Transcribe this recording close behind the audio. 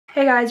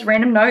Hey guys,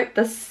 random note,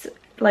 this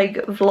like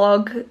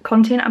vlog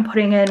content I'm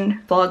putting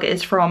in vlog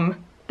is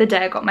from the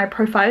day I got my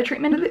pro fiber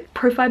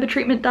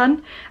treatment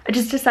done. I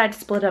just decided to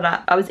split it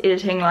up. I was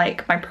editing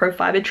like my pro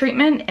fiber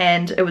treatment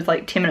and it was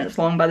like 10 minutes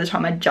long by the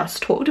time I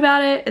just talked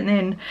about it, and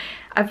then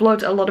I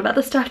vlogged a lot of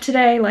other stuff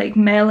today, like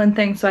mail and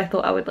things, so I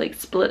thought I would like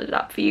split it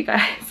up for you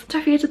guys.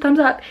 Don't forget to thumbs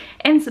up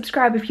and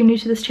subscribe if you're new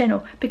to this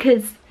channel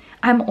because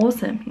I'm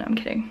awesome. No, I'm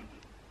kidding.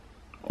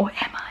 Or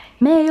am I?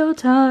 Mail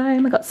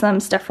time. I got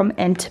some stuff from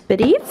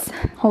Antipodes.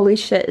 Holy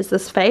shit, is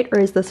this fate or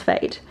is this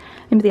fate?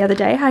 Remember the other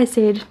day I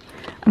said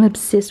I'm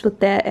obsessed with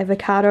that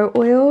avocado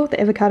oil,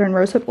 the avocado and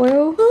rosehip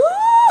oil.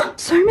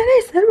 So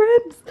many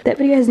serums. That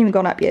video hasn't even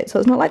gone up yet, so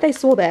it's not like they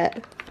saw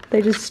that.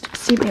 They just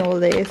sent me all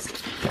of these.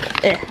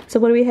 So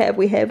what do we have?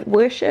 We have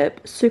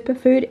Worship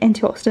Superfood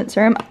Antioxidant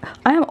Serum.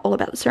 I am all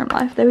about the serum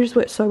life. They just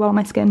work so well on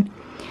my skin.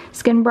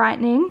 Skin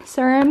Brightening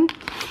Serum,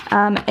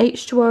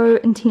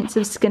 H2O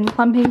Intensive Skin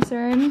Plumping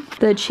Serum,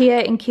 the Chia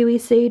and Kiwi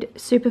Seed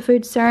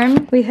Superfood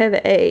Serum. We have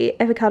a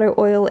avocado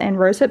oil and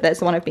rosehip. That's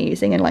the one I've been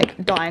using and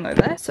like dying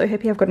over. So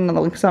happy I've got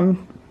another one because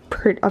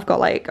I've got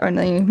like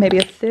only maybe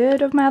a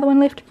third of my other one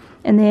left.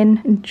 And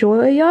then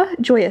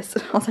Joyous.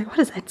 I was like, what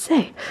does that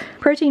say?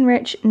 Protein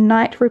Rich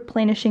Night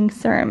Replenishing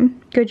Serum,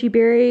 goji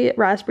berry,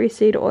 raspberry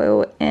seed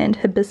oil, and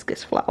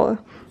hibiscus flower.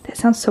 That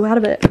sounds so out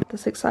of it.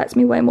 This excites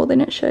me way more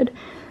than it should.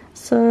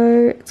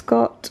 So it's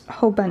got a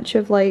whole bunch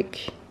of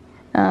like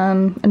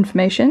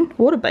information.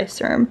 Water-based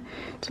serum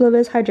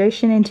delivers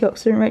hydration,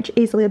 antioxidant rich,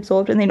 easily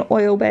absorbed, and then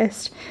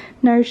oil-based,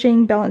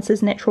 nourishing,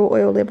 balances natural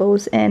oil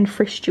levels, and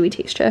fresh dewy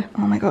texture.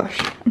 Oh my gosh,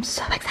 I'm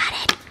so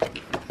excited.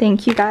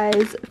 Thank you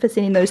guys for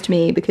sending those to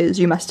me because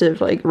you must have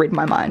like read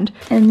my mind.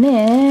 And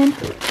then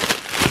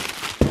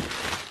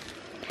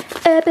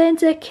Urban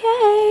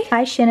Decay.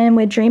 Hi Shannon,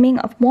 we're dreaming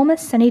of warmer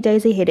sunny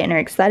days ahead and are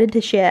excited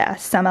to share our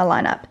summer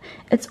lineup.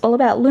 It's all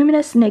about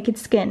luminous naked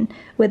skin,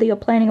 whether you're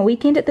planning a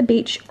weekend at the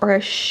beach or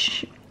a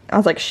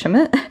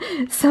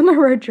summer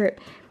road trip.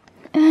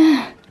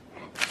 Do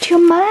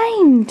you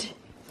mind?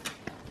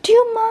 Do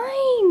you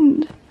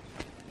mind?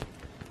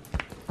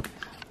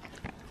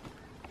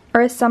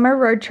 Or a summer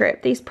road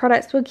trip. These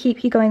products will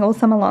keep you going all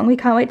summer long. We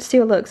can't wait to see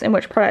your looks and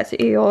which products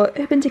are your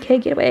Urban Decay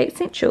Getaway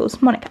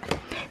Essentials. Monica.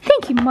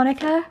 Thank you,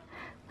 Monica.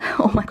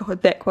 Oh my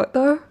god, that quote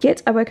though.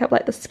 Yet I woke up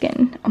like the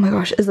skin. Oh my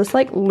gosh, is this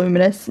like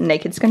luminous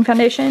naked skin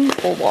foundation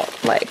or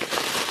what? Like,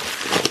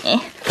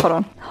 hold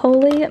on.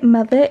 Holy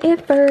mother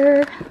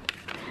ever.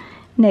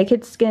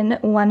 Naked Skin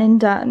One and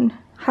Done.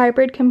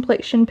 Hybrid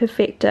Complexion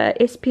Perfector,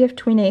 SPF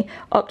 20,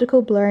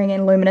 Optical Blurring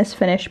and Luminous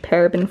Finish,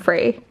 paraben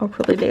free. I'll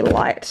probably be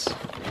light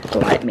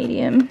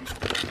medium.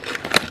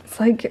 It's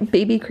like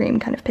BB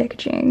cream kind of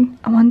packaging.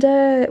 I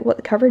wonder what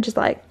the coverage is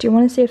like. Do you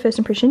want to see a first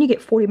impression? You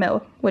get 40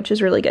 ml, which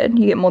is really good.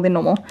 You get more than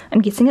normal.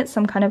 I'm guessing it's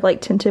some kind of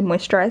like tinted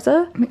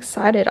moisturizer. I'm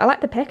excited. I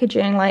like the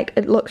packaging, like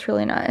it looks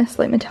really nice,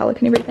 like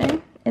metallic and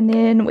everything. And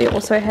then we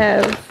also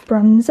have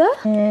bronzer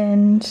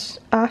and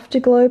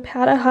Afterglow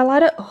powder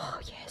highlighter. Oh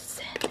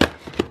yes,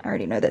 I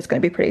already know that's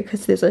going to be pretty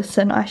because there's a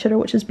Sin eyeshadow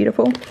which is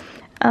beautiful.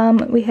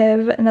 We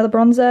have another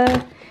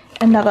bronzer,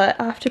 another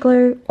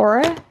Afterglow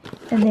Aura,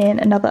 and then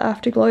another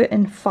Afterglow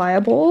in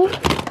Fireball.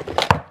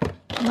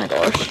 Oh my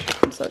gosh,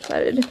 I'm so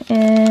excited.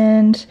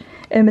 And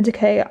Urban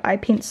Decay eye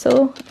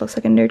pencil. It looks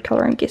like a nude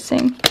color, I'm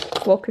guessing.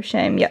 Walk of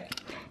Shame, yep.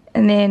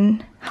 And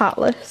then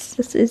Heartless.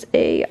 This is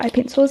a eye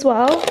pencil as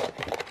well.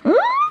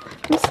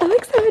 I'm so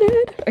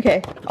excited.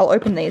 Okay, I'll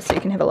open these so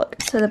you can have a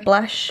look. So the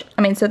blush,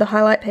 so the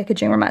highlight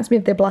packaging reminds me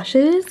of their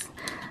blushes.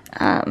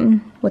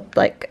 With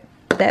like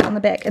that on the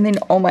back. And then,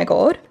 oh my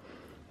god,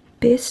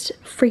 best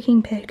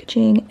freaking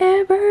packaging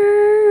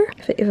ever.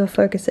 If it ever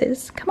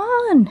focuses. Come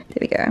on. There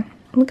we go.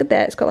 Look at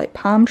that. It's got like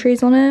palm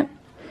trees on it.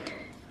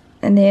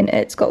 And then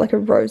it's got like a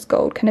rose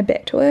gold kind of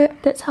back to it.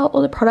 That's how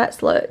all the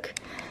products look.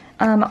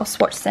 I'll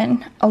swatch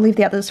then. I'll leave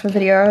the others for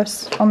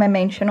videos on my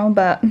main channel,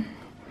 but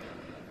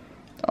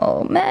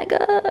oh my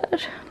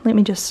god. Let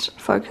me just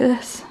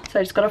focus. So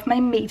I just got off my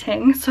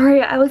meeting.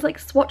 Sorry, I was like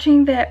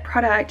swatching that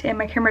product and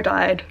my camera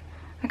died.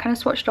 I kind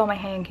of swatched it on my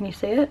hand. Can you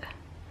see it?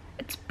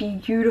 It's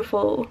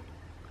beautiful.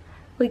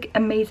 Like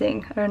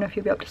amazing. I don't know if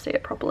you'll be able to see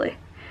it properly.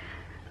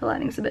 The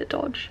lighting's a bit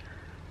dodge.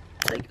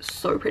 It's like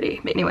so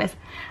pretty. But anyways,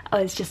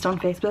 I was just on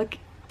Facebook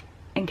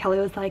and Kelly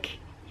was like,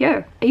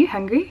 yo, are you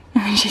hungry?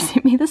 And then she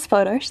sent me this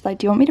photo. She's like,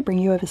 do you want me to bring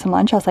you over some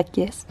lunch? I was like,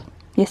 yes.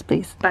 Yes,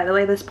 please. By the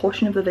way, this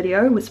portion of the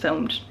video was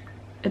filmed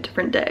a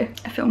different day.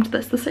 I filmed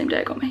this the same day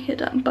I got my hair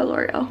done by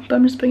L'Oreal, but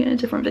I'm just putting it in a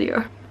different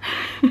video.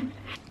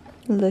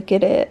 Look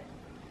at it.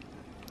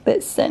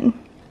 That's Sin.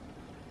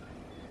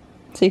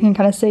 So you can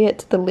kind of see it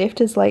to the left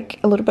is like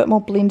a little bit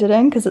more blended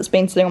in because it's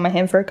been sitting on my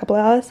hand for a couple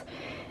of hours.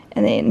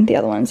 And then the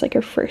other one's like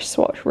a fresh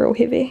swatch, real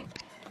heavy.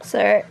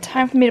 So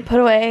time for me to put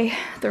away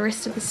the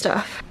rest of the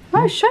stuff.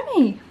 Oh, show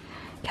me.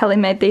 Kelly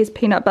made these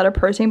peanut butter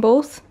protein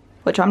balls,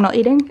 which I'm not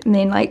eating. And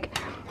then like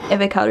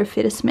avocado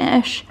feta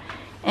smash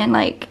and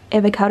like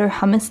avocado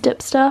hummus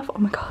dip stuff. Oh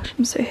my gosh,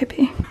 I'm so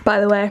happy.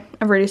 By the way,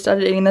 I've already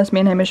started eating this.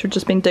 Me and Hamish have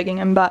just been digging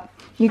in, but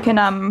you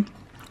can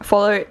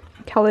follow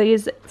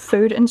Kelly's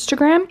food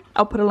Instagram.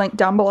 I'll put a link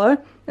down below,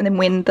 and then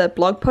when the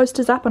blog post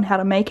is up on how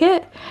to make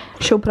it,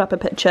 she'll put up a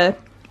picture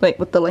like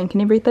with the link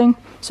and everything,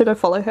 so go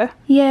follow her.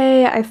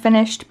 Yay, I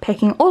finished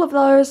packing all of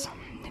those,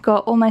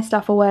 got all my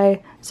stuff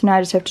away, so now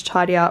I just have to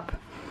tidy up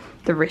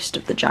the rest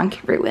of the junk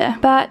everywhere.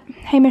 But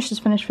Hamish is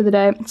finished for the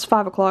day. It's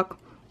 5 o'clock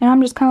and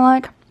I'm just kind of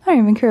like, I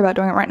don't even care about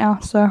doing it right now,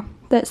 so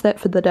that's that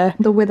for the day.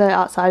 The weather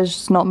outside is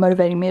just not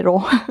motivating me at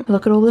all.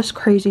 Look at all this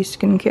crazy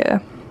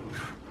skincare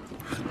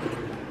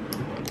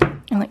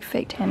and like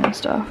fake tan and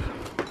stuff.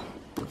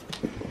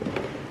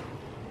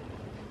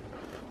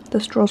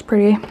 This draw's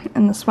pretty,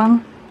 and this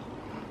one.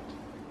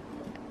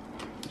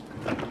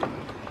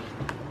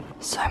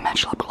 So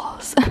much lip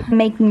gloss.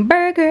 Making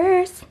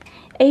burgers.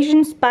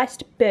 Asian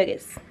spiced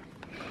burgers.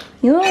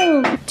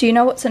 Yo. Do you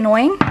know what's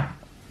annoying?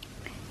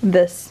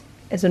 This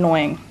is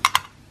annoying.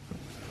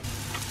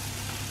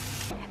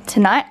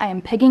 Tonight I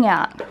am pigging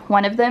out.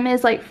 One of them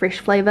is like fresh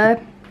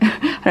flavor.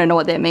 I don't know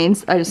what that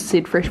means. I just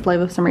said fresh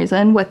flavor for some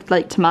reason, with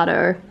like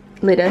tomato,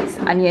 lettuce,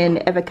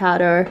 onion,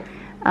 avocado,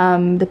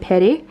 the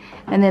patty.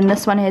 And then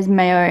this one has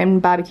mayo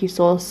and barbecue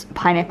sauce,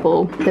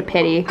 pineapple, the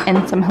patty,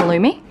 and some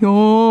halloumi.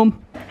 Yum.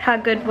 How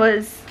good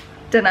was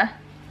dinner?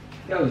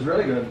 Yeah, it was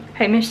really good.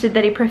 Hamish said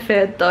that he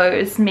preferred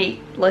those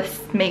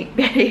meatless meat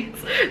patties.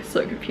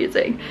 So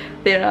confusing.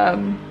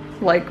 Then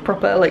like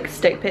proper like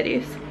steak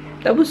patties.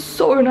 That was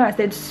so nice.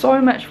 They had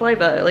so much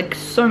flavor, like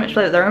so much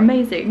flavor. They're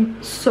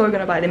amazing. So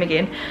gonna buy them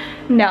again.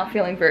 Now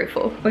feeling very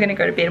full. We're gonna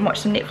go to bed and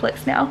watch some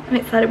Netflix now. I'm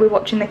excited. We're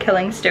watching The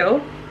Killing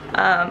still.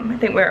 I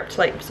think we're up to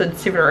like episode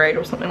 7 or 8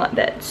 or something like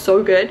that. It's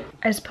so good.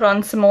 I just put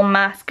on some more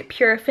Mask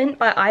Purifint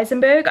by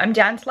Eisenberg. I'm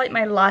down to like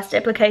my last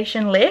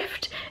application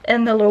left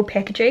in the little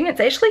packaging. It's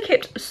actually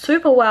kept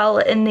super well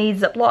in the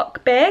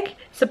Ziploc bag.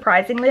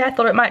 Surprisingly, I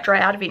thought it might dry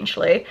out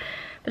eventually.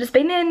 But it's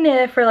been in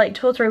there for like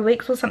 2 or 3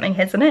 weeks or something,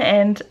 hasn't it?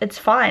 And it's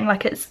fine.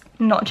 Like, it's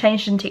not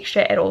changed in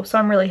texture at all. So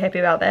I'm really happy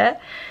about that.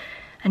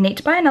 I need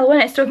to buy another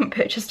one. I still haven't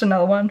purchased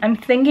another one. I'm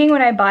thinking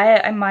when I buy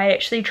it, I might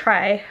actually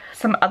try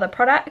some other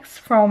products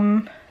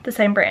from the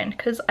same brand,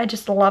 because I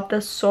just love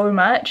this so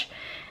much.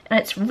 And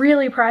it's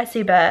really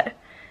pricey, but it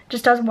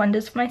just does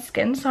wonders for my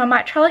skin. So I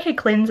might try like a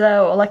cleanser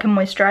or like a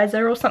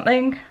moisturizer or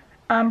something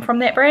from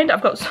that brand.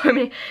 I've got so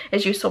many,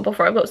 as you saw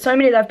before, I've got so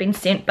many that I've been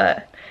sent,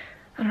 but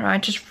I don't know, I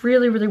just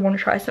really want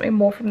to try something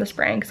more from this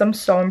brand because I'm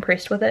so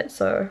impressed with it.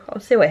 So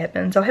I'll see what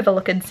happens. I'll have a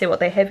look and see what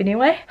they have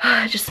anyway.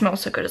 It just smells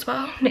so good as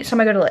well. Next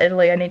time I go to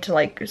Italy, I need to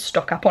like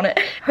stock up on it.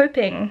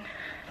 Hoping,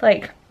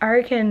 like, I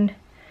reckon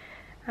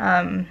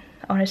I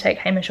want to take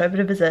Hamish over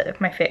to visit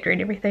my factory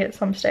and everything at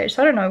some stage.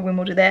 So I don't know when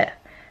we'll do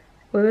that.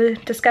 We were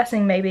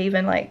discussing maybe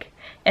even like,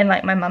 and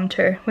like my mum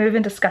too, we were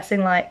even discussing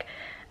like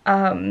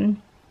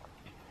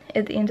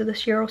at the end of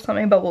this year or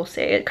something, but we'll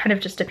see. It kind of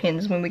just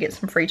depends when we get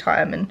some free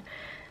time and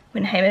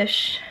when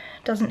Hamish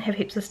doesn't have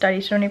heaps of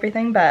studies to do and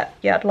everything. But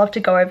yeah, I'd love to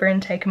go over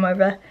and take him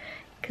over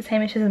because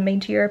Hamish hasn't been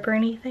to Europe or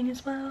anything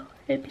as well.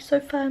 It'd be so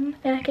fun.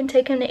 And I can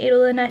take him to eat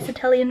all the nice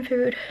Italian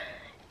food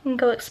and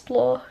go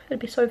explore. It'd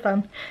be so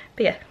fun.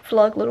 But yeah,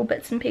 vlog little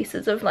bits and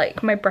pieces of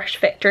like my brush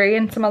factory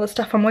and some other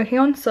stuff I'm working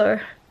on. So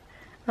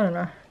I don't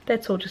know,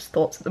 that's all just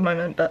thoughts at the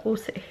moment, but we'll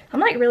see. I'm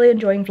like really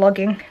enjoying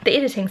vlogging. The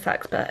editing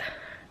sucks, but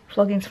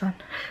vlogging's fun.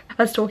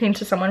 I was talking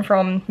to someone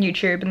from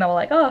YouTube and they were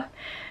like, oh, have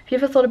you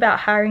ever thought about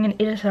hiring an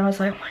editor? And I was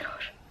like, oh my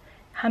gosh,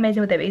 how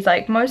amazing would that be? He's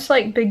like, most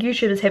like big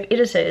YouTubers have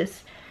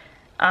editors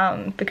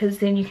because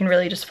then you can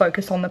really just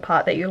focus on the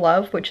part that you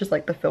love, which is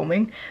like the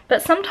filming.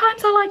 But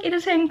sometimes I like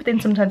editing, but then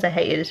sometimes I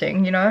hate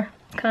editing, you know?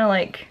 Kind of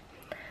like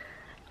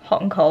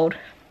hot and cold.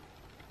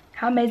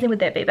 How amazing would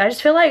that be? But I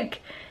just feel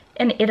like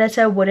an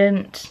editor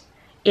wouldn't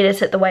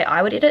edit it the way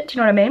I would edit, do you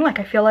know what I mean? Like,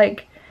 I feel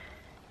like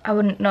I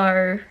wouldn't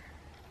know,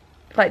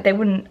 like they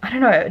wouldn't, I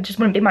don't know, it just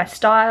wouldn't be my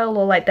style,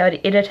 or like they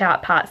would edit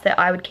out parts that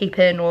I would keep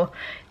in, or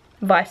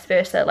vice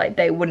versa, like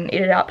they wouldn't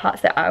edit out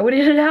parts that I would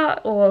edit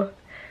out, or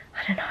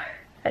I don't know.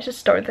 I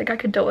just don't think I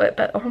could do it,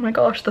 but oh my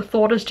gosh, the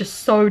thought is just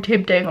so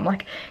tempting. I'm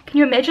like, can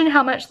you imagine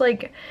how much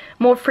like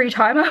more free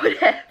time I would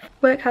have?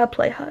 Work hard,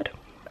 play hard.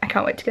 I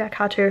can't wait to get our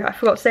car too. I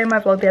forgot to say in my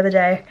vlog the other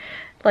day,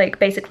 like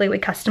basically we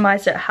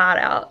customized it hard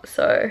out.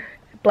 So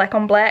black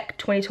on black,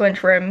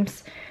 22-inch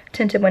rims,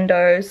 tinted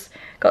windows,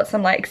 got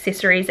some like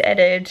accessories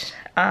added.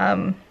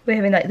 We're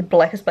having like the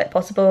blackest black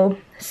possible,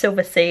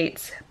 silver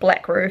seats,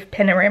 black roof,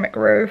 panoramic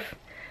roof.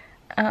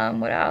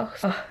 What else?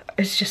 Oh,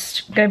 it's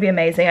just gonna be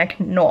amazing. I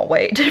cannot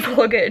wait to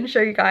vlog it and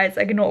show you guys.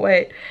 I cannot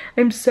wait.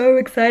 I'm so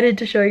excited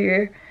to show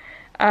you.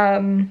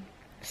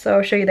 So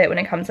I'll show you that when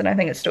it comes in. I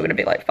think it's still gonna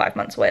be like 5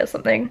 months away or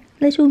something.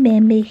 Little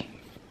Bambi.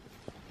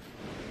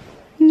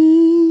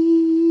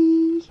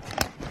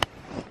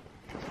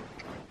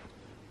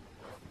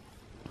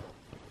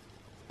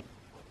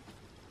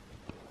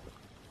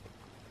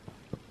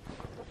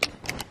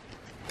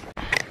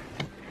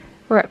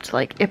 We're up to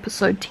like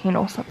episode 10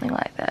 or something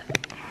like that.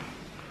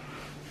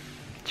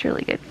 It's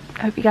really good.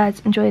 I hope you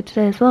guys enjoyed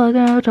today's vlog.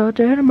 I'll talk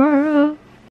to you tomorrow.